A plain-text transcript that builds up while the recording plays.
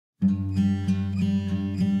Well,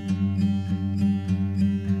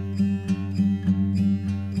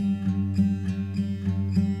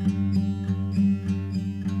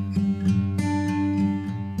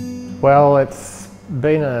 it's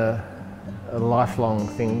been a lifelong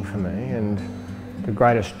thing for me, and the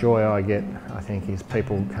greatest joy I get, I think, is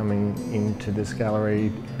people coming into this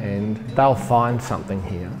gallery and they'll find something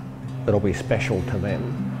here that'll be special to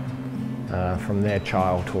them from their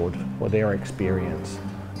childhood or their experience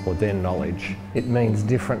or their knowledge. It means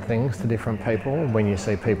different things to different people. When you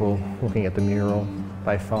see people looking at the mural,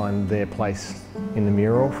 they find their place in the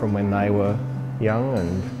mural from when they were young,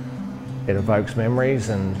 and it evokes memories,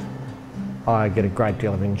 and I get a great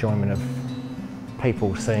deal of enjoyment of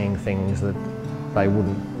people seeing things that they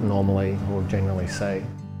wouldn't normally or generally see.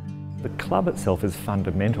 The club itself is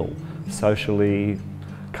fundamental, socially,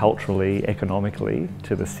 culturally, economically,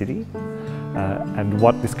 to the city. And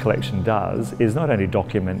what this collection does is not only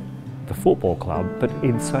document the football club, but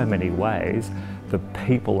in so many ways, the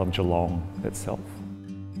people of Geelong itself.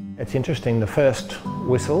 It's interesting, the first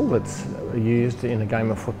whistle that's used in a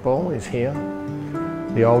game of football is here.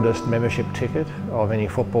 The oldest membership ticket of any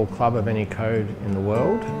football club of any code in the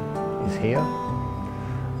world is here.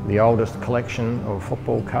 The oldest collection of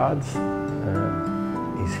football cards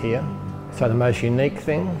is here. So the most unique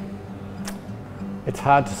thing, it's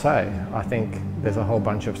hard to say. I think there's a whole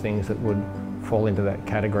bunch of things that would fall into that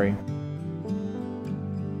category.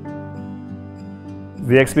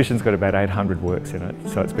 The exhibition's got about 800 works in it,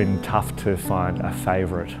 so it's been tough to find a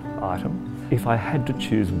favourite item. If I had to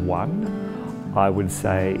choose one, I would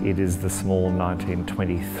say it is the small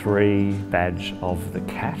 1923 badge of the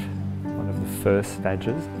cat, one of the first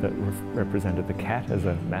badges that represented the cat as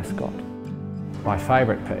a mascot. My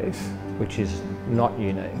favourite piece, which is not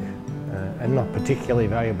unique and not particularly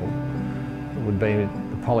valuable, would be the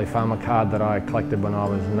Polypharma card that I collected when I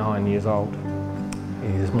was 9 years old.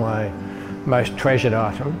 It is my most treasured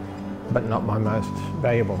item, but not my most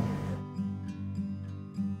valuable.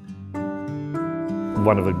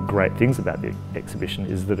 One of the great things about the exhibition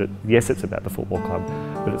is that yes, it's about the football club,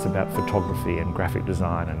 but it's about photography and graphic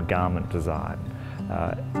design and garment design,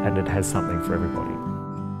 and it has something for everybody.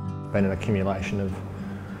 It's been an accumulation of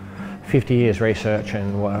 50 years research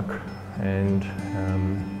and work, and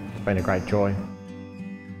it's been a great joy.